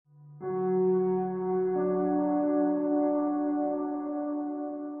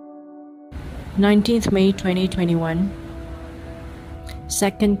19th May 2021,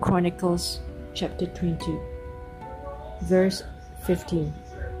 2nd Chronicles chapter 20, verse 15.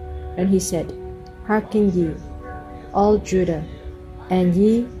 And he said, Hearken ye, all Judah, and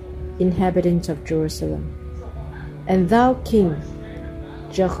ye inhabitants of Jerusalem, and thou King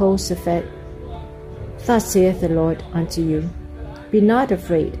Jehoshaphat, thus saith the Lord unto you, Be not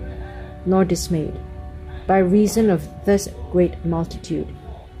afraid, nor dismayed, by reason of this great multitude,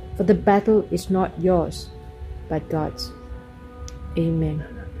 for the battle is not yours, but God's. Amen.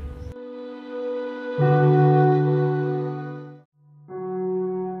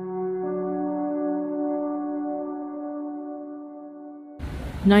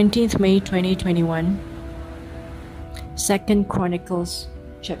 "19th May 2021, 2nd Chronicles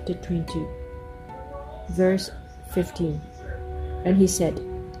chapter 20, verse 15. And he said,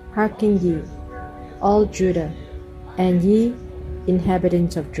 Hearken ye, all Judah, and ye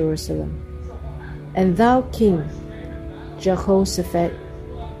inhabitants of Jerusalem, and thou King Jehoshaphat,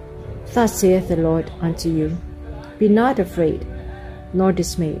 thus saith the Lord unto you, Be not afraid, nor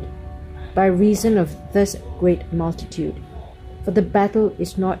dismayed, by reason of this great multitude, for the battle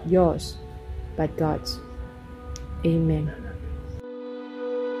is not yours, but God's. Amen.